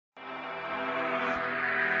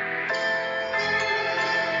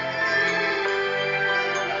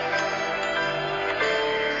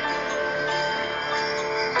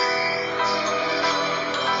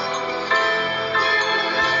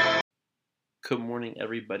Good morning,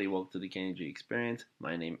 everybody. Welcome to the Kenny G Experience.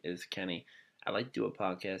 My name is Kenny. I like to do a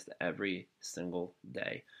podcast every single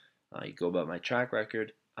day. You go about my track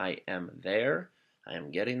record. I am there. I am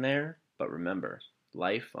getting there. But remember,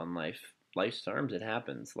 life's terms, it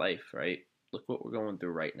happens. Life, right? Look what we're going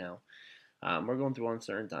through right now. We're going through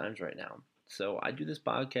uncertain times right now. So I do this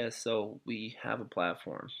podcast so we have a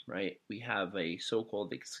platform, right? We have a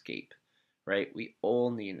so-called escape, right? We all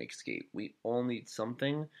need an escape. We all need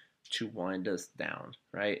something to wind us down,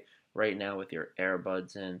 right? Right now with your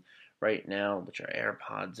earbuds in, right now with your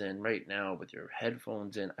AirPods in, right now with your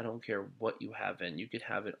headphones in. I don't care what you have in. You could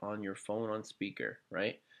have it on your phone on speaker,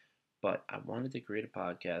 right? But I wanted to create a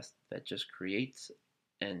podcast that just creates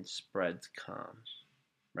and spreads calm,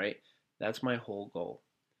 right? That's my whole goal.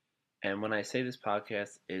 And when I say this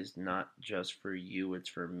podcast is not just for you, it's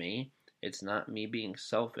for me. It's not me being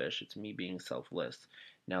selfish, it's me being selfless.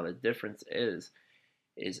 Now the difference is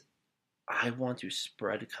I want to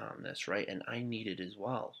spread calmness, right? And I need it as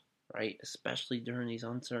well, right? Especially during these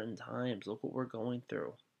uncertain times. Look what we're going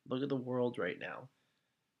through. Look at the world right now.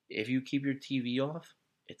 If you keep your TV off,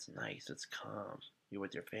 it's nice, it's calm. You're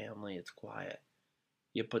with your family, it's quiet.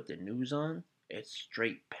 You put the news on, it's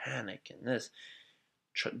straight panic and this.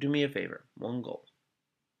 Do me a favor, one goal.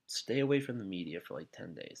 Stay away from the media for like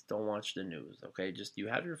 10 days. Don't watch the news, okay? Just you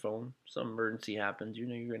have your phone. Some emergency happens, you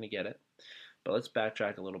know you're going to get it. But let's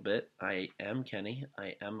backtrack a little bit. I am Kenny.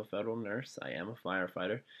 I am a federal nurse. I am a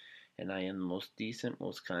firefighter. And I am the most decent,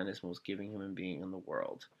 most kindest, most giving human being in the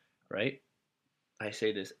world, right? I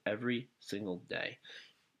say this every single day.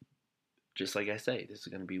 Just like I say, this is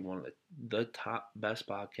going to be one of the top best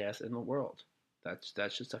podcasts in the world. That's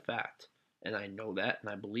just a fact. And I know that,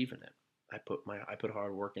 and I believe in it. I put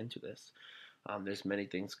hard work into this. There's many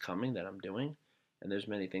things coming that I'm doing, and there's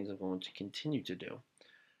many things I'm going to continue to do.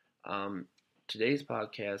 Today's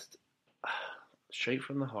podcast, straight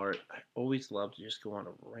from the heart. I always love to just go on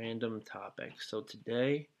a random topic. So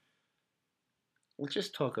today, let's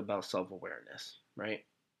just talk about self-awareness, right?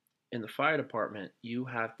 In the fire department, you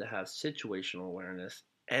have to have situational awareness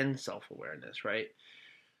and self-awareness, right?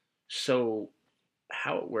 So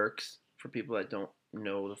how it works for people that don't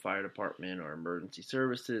know the fire department or emergency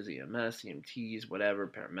services, EMS, EMTs, whatever,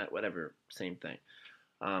 paramedic, whatever, same thing.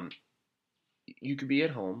 You could be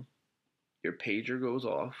at home, your pager goes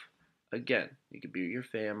off. Again, you could be with your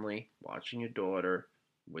family, watching your daughter,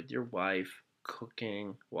 with your wife,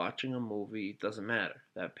 cooking, watching a movie, doesn't matter.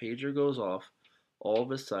 That pager goes off, all of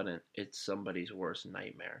a sudden, it's somebody's worst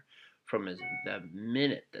nightmare. From the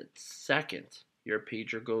minute, the second your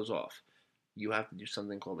pager goes off, you have to do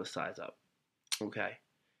something called a size up. Okay,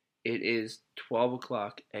 it is 12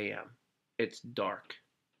 o'clock a.m. It's dark.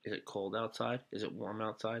 Is it cold outside? Is it warm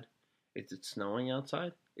outside? Is it snowing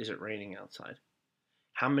outside? Is it raining outside?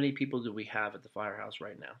 How many people do we have at the firehouse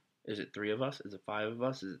right now? Is it 3 of us? Is it 5 of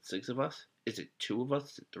us? Is it 6 of us? Is it 2 of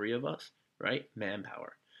us? Is it 3 of us? Right?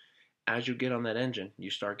 Manpower. As you get on that engine, you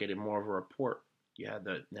start getting more of a report.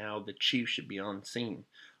 Now the chief should be on scene.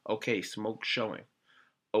 Okay, smoke showing.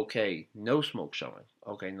 Okay, no smoke showing.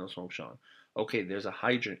 Okay, no smoke showing. Okay, there's a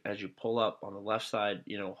hydrant as you pull up on the left side,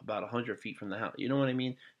 about 100 feet from the house. You know what I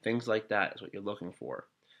mean? Things like that is what you're looking for.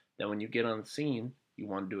 Then when you get on scene, you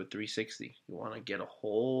want to do a 360. You want to get a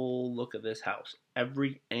whole look of this house.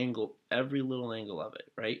 Every angle, every little angle of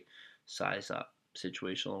it, right? Size up.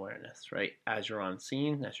 Situational awareness, right? As you're on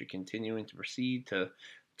scene, as you're continuing to proceed to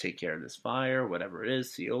take care of this fire, whatever it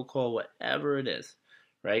is, CO call, whatever it is,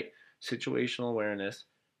 right? Situational awareness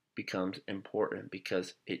becomes important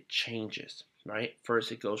because it changes, right?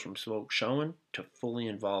 First, it goes from smoke showing to fully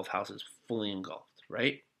involved houses, fully engulfed,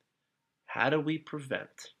 right? How do we prevent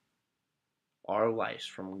our lives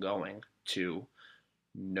from going to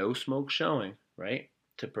no smoke showing, right?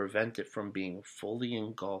 To prevent it from being fully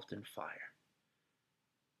engulfed in fire.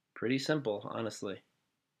 Pretty simple, honestly.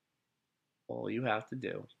 All you have to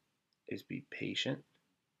do is be patient,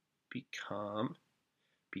 be calm,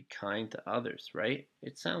 be kind to others, right?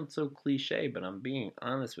 It sounds so cliche, but I'm being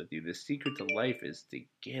honest with you. The secret to life is to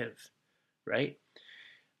give, right?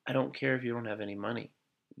 I don't care if you don't have any money.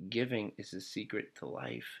 Giving is the secret to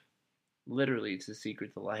life. Literally, it's the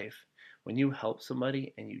secret to life. When you help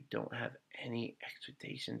somebody and you don't have any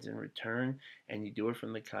expectations in return and you do it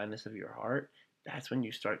from the kindness of your heart, that's when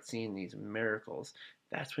you start seeing these miracles.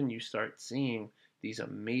 That's when you start seeing these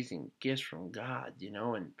amazing gifts from God,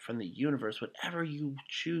 and from the universe, whatever you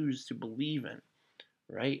choose to believe in,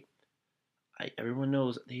 right? Everyone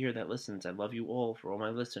knows here that listens. I love you all, for all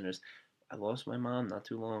my listeners. I lost my mom not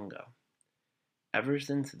too long ago. Ever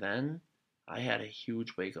since then, I had a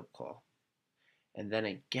huge wake-up call. And then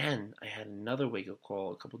again, I had another wake up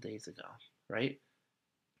call a couple days ago, right?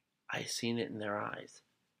 I seen it in their eyes.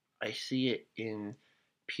 I see it in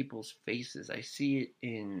people's faces. I see it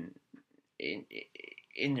in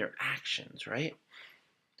in their actions, right?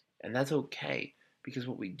 And that's okay, because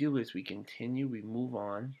what we do is we continue, we move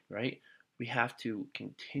on, right? We have to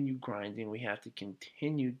continue grinding. We have to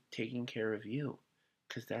continue taking care of you,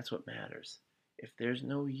 because that's what matters. If there's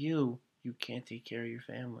no you, you can't take care of your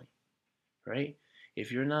family, right?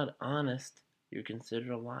 If you're not honest, you're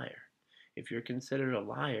considered a liar. If you're considered a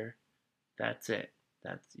liar, that's it.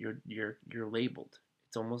 That's you're labeled.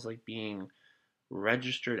 It's almost like being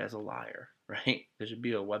registered as a liar, right? There should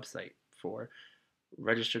be a website for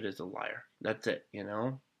registered as a liar. That's it, you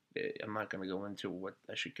know? I'm not going to go into what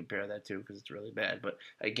I should compare that to because it's really bad. But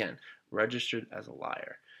again, registered as a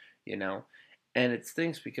liar, you know? And it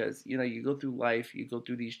stinks because, you know, you go through life, you go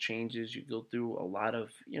through these changes, you go through a lot of,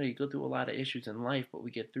 you know, you go through a lot of issues in life, but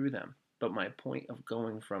we get through them. But my point of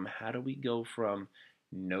going from how do we go from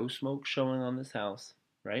no smoke showing on this house,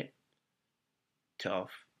 right, to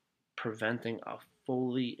preventing a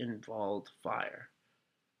fully involved fire,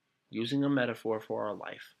 using a metaphor for our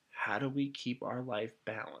life. How do we keep our life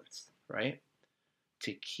balanced, right?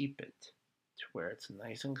 To keep it to where it's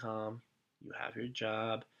nice and calm. You have your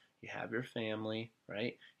job, you have your family,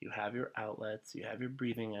 right? You have your outlets, you have your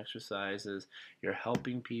breathing exercises, you're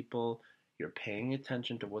helping people, you're paying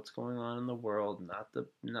attention to what's going on in the world,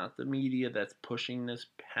 not the media that's pushing this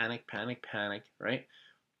panic, panic, panic, right?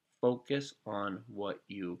 Focus on what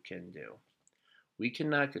you can do. We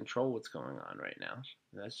cannot control what's going on right now.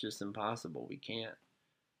 That's just impossible. We can't.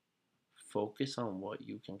 Focus on what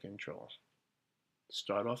you can control.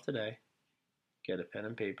 Start off today. Get a pen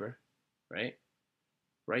and paper, right?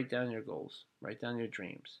 Write down your goals. Write down your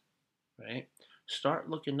dreams, right? Start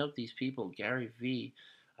looking up these people, Gary Vee,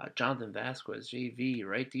 Jonathan Vasquez, JV,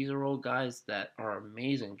 right? These are all guys that are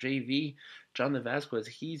amazing. JV, Jonathan Vasquez,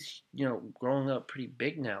 he's, you know, growing up pretty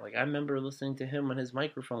big now. Like, I remember listening to him when his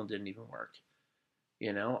microphone didn't even work.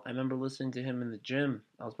 You know, I remember listening to him in the gym.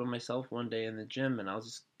 I was by myself one day in the gym, and I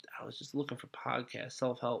was just looking for podcasts,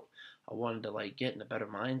 self help. I wanted to like get in a better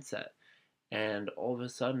mindset, and all of a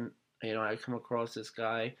sudden, you know, I come across this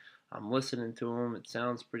guy. I'm listening to him. It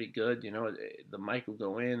sounds pretty good. You know, the mic would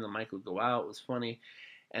go in, the mic would go out. It was funny,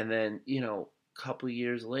 and then you know, a couple of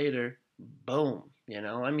years later, boom. You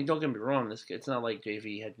know, I mean, don't get me wrong. It's not like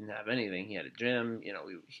JV didn't have anything. He had a gym. You know,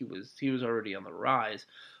 he was already on the rise.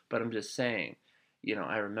 But I'm just saying, you know,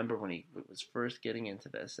 I remember when he was first getting into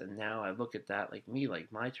this, and now I look at that like me,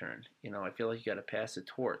 like my turn. You know, I feel like you got to pass the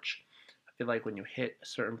torch. I feel like when you hit a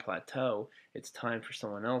certain plateau, it's time for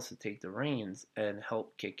someone else to take the reins and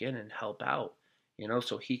help kick in and help out, you know,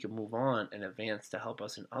 so he can move on and advance to help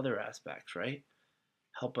us in other aspects, right?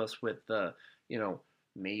 Help us with the, you know,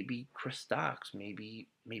 maybe Chris Stocks, maybe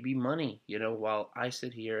money, you know, while I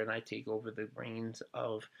sit here and I take over the reins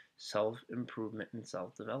of self improvement and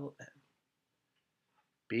self development.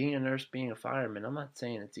 Being a nurse, being a fireman, I'm not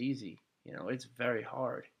saying it's easy. You know, it's very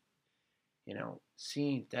hard. You know,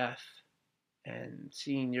 seeing death and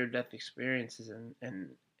seeing near death experiences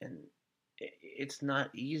and it's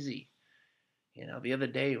not easy. You know, the other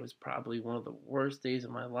day was probably one of the worst days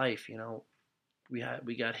of my life. You know,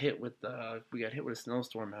 we got hit with a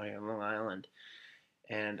snowstorm out here in Long Island,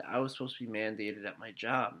 and I was supposed to be mandated at my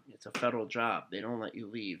job. It's a federal job. They don't let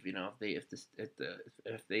you leave. You know,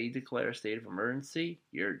 if they declare a state of emergency,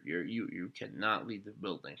 you cannot leave the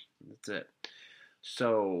building. That's it.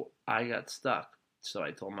 So I got stuck. So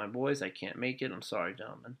I told my boys I can't make it. I'm sorry,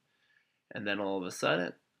 gentlemen. And then all of a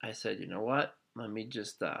sudden, I said, you know what? Let me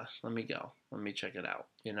go. Let me check it out.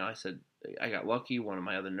 You know, I said I got lucky. One of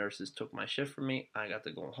my other nurses took my shift for me. I got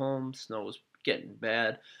to go home. Snow was getting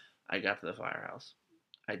bad. I got to the firehouse.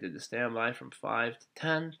 I did the standby from 5 to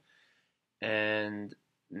 10, and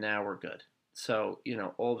now we're good. So, you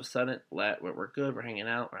know, all of a sudden, we're good. We're hanging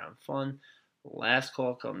out. We're having fun. Last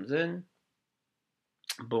call comes in.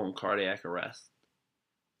 Boom, cardiac arrest.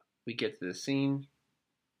 We get to the scene.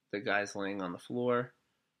 The guy's laying on the floor,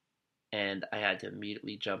 and I had to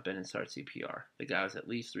immediately jump in and start CPR. The guy was at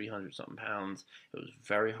least 300 something pounds. It was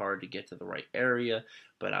very hard to get to the right area,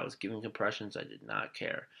 but I was giving compressions. I did not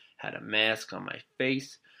care. Had a mask on my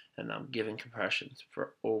face, and I'm giving compressions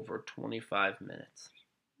for over 25 minutes.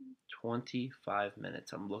 25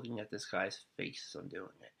 minutes. I'm looking at this guy's face as I'm doing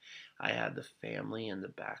it. I had the family in the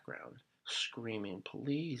background screaming,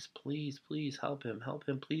 please, please, please help him,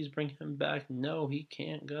 please bring him back. No, he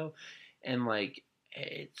can't go. And like,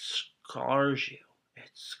 it scars you.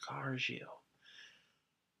 It scars you.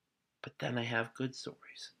 But then I have good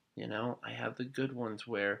stories. You know, I have the good ones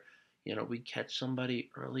where, We catch somebody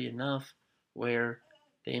early enough where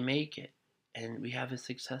they make it and we have a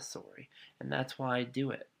success story. And that's why I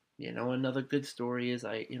do it. Another good story is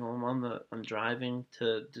I'm driving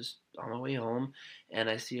to just on my way home and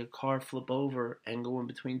I see a car flip over and go in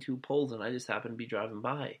between two poles and I just happen to be driving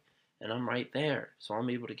by and I'm right there. So I'm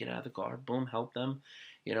able to get out of the car, boom, help them,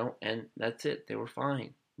 and that's it. They were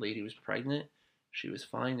fine. Lady was pregnant. She was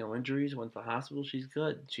fine, no injuries, went to the hospital. She's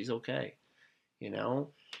good. She's okay. You know,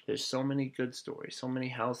 there's so many good stories, so many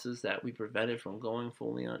houses that we prevented from going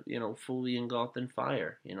fully engulfed in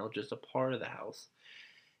fire. Just a part of the house,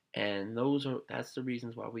 and that's the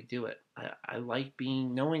reasons why we do it. I like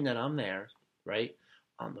knowing that I'm there, right,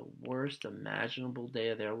 on the worst imaginable day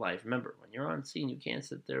of their life. Remember, when you're on scene, you can't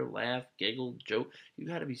sit there, laugh, giggle, joke. You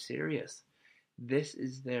got to be serious. This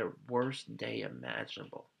is their worst day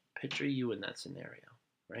imaginable. Picture you in that scenario,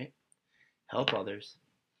 right? Help others,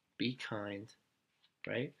 be kind,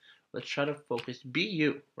 right? Let's try to focus. Be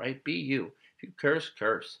you, right? Be you. If you curse,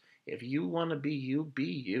 curse. If you want to be you, be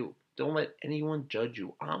you. Don't let anyone judge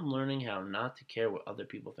you. I'm learning how not to care what other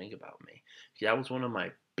people think about me. That was one of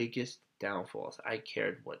my biggest downfalls. I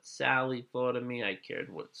cared what Sally thought of me. I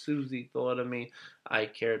cared what Susie thought of me. I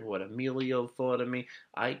cared what Emilio thought of me.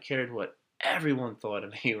 I cared what everyone thought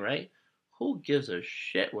of me, right? Who gives a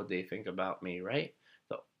shit what they think about me, right?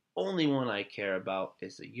 The only one I care about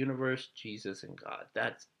is the universe, Jesus, and God.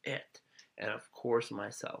 That's it. And of course,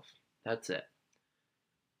 myself. That's it.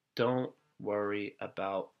 Don't worry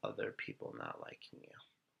about other people not liking you.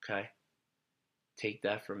 Okay? Take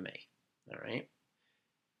that from me. All right?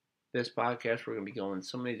 This podcast, we're going to be going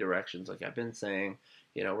so many directions. Like I've been saying,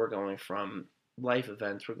 we're going from life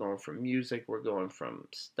events, we're going from music, we're going from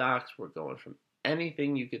stocks, we're going from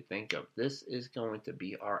anything you could think of. This is going to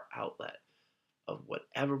be our outlet of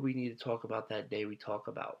whatever we need to talk about that day, we talk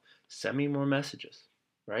about. Send me more messages,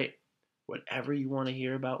 right? Whatever you want to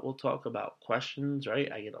hear about, we'll talk about. Questions, right?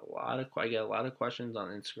 I get a lot of questions on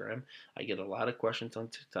Instagram. I get a lot of questions on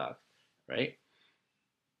TikTok, right?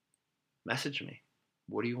 Message me.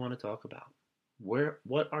 What do you want to talk about?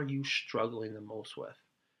 What are you struggling the most with,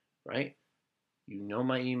 right? You know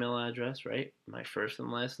my email address, right? My first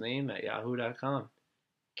and last name at yahoo.com.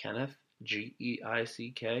 Kenneth,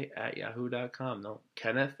 Geick at yahoo.com. No,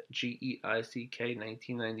 Kenneth, Geick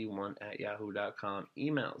 1991 at yahoo.com.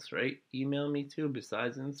 Emails, right? Email me too,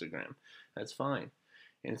 besides Instagram. That's fine.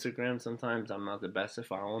 Instagram, sometimes I'm not the best at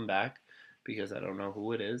following back because I don't know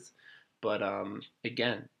who it is. But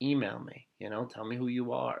again, email me. Tell me who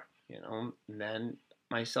you are. And then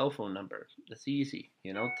my cell phone number. That's easy.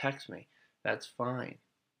 Text me. That's fine.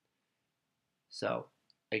 So,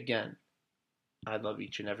 again, I love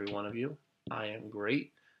each and every one of you. I am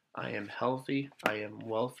great. I am healthy. I am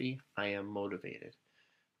wealthy. I am motivated.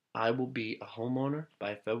 I will be a homeowner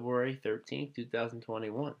by February 13th,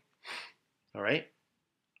 2021. All right?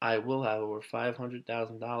 I will have over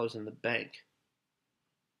 $500,000 in the bank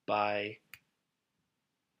by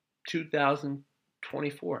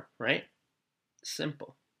 2024, right?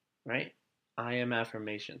 Simple, right? I am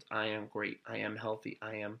affirmations. I am great. I am healthy.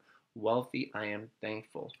 I am wealthy. I am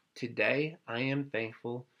thankful. Today, I am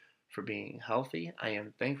thankful for being healthy. I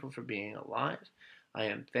am thankful for being alive. I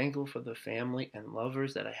am thankful for the family and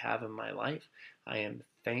lovers that I have in my life. I am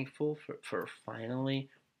thankful for finally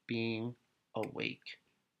being awake,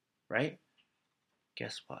 right?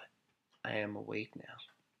 Guess what? I am awake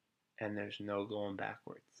now, and there's no going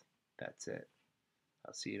backwards. That's it.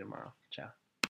 I'll see you tomorrow. Ciao.